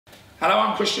Hello,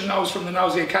 I'm Christian Knowles from the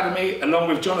Knowlesy Academy, along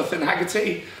with Jonathan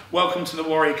Haggerty. Welcome to the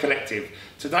Warrior Collective.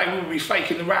 Today we'll be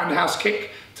faking the roundhouse kick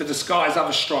to disguise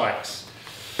other strikes.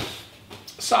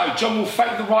 So, John will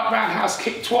fake the right roundhouse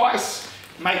kick twice,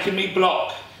 making me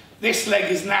block. This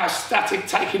leg is now static,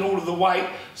 taking all of the weight.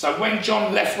 So when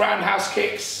John left roundhouse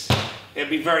kicks,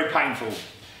 it'll be very painful.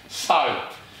 So,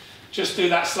 just do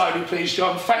that slowly, please,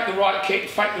 John. Fake the right kick,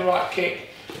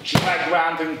 drag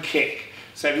round and kick.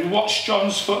 So if you watch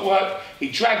John's footwork, he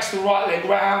drags the right leg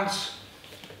round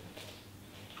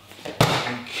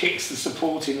and kicks the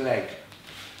supporting leg.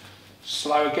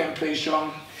 Slow again, please,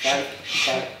 John. Fake,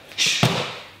 fake.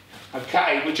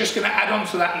 Okay, we're just going to add on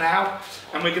to that now,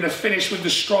 and we're going to finish with the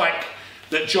strike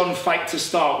that John faked to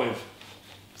start with.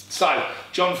 So,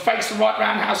 John fakes the right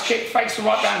roundhouse kick, fakes the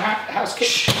right roundhouse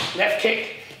kick, left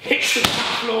kick, hits the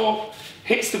floor,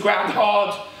 hits the ground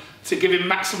hard to give him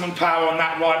maximum power on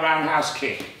that right roundhouse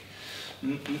kick.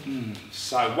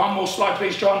 So, one more slide,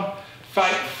 please, John.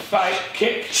 Fake, fake,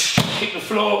 kick the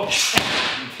floor,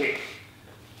 and kick.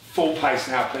 Full pace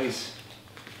now, please.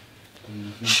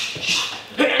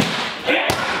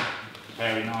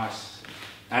 Very nice.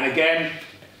 And again.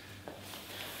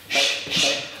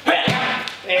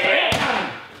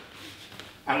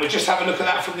 And we'll just have a look at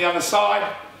that from the other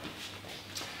side.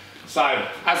 So,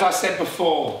 as I said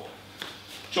before,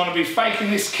 John will be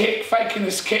faking this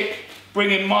kick,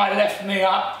 bringing my left knee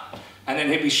up, and then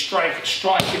he'll be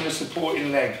striking the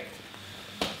supporting leg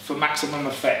for maximum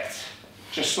effect.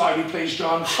 Just slowly, please,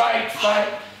 John. Fake,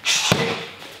 fake,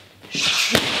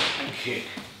 kick, and kick.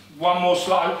 One more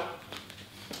slow.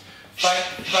 Fake,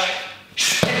 fake,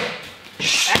 kick,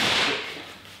 and kick.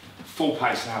 Full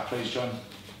pace now, please, John.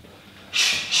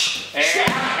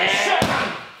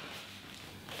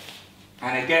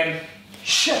 And again.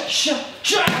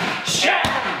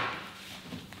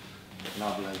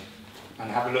 Lovely.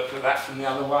 And have a look at that from the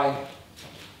other way.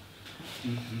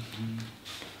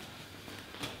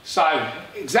 So,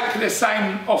 exactly the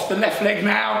same off the left leg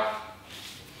now.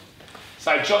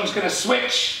 So John's going to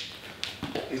switch.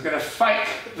 He's going to fake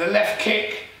the left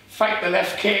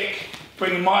kick,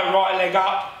 bringing my right leg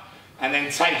up, and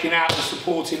then taking out the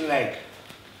supporting leg.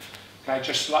 Okay,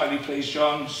 just slowly, please,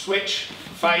 John. Switch,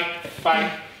 fake,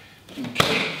 fake, and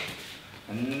kick.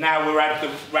 And now we're at the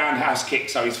roundhouse kick,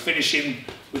 so he's finishing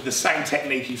with the same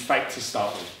technique he faked to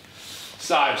start with.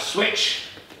 So, switch,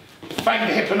 fake the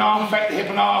hip and arm,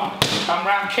 come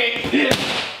round, kick,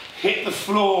 hit the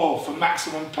floor for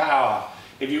maximum power.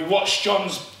 If you watch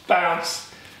John's bounce,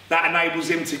 that enables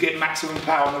him to get maximum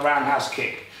power on the roundhouse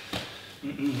kick.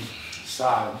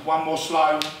 So, one more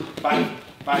slow, bang,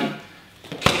 bang,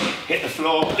 kick, hit the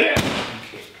floor, and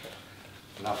kick.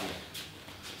 Lovely.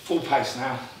 Full pace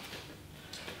now.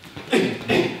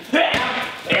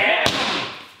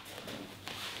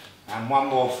 And one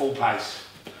more full pace.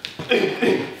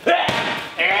 If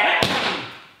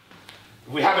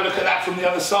we have a look at that from the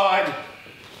other side.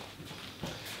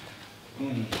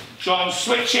 John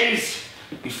switches,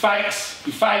 he fakes,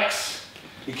 he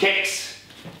kicks,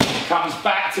 he comes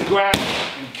back to ground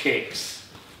and kicks.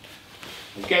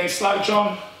 Again, slow,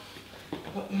 John.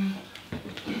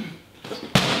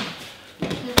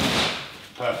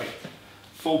 Perfect.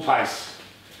 Full pace.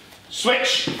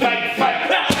 Switch, fake,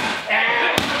 fake.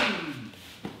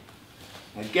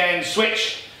 Again,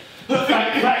 switch, fake,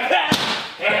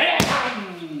 fake.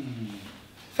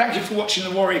 Thank you for watching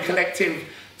the Warrior Collective.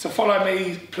 To follow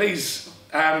me, please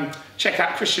check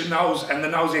out Christian Knowles and the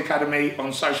Knowlesy Academy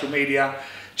on social media.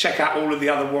 Check out all of the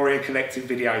other Warrior Collective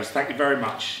videos. Thank you very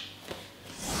much.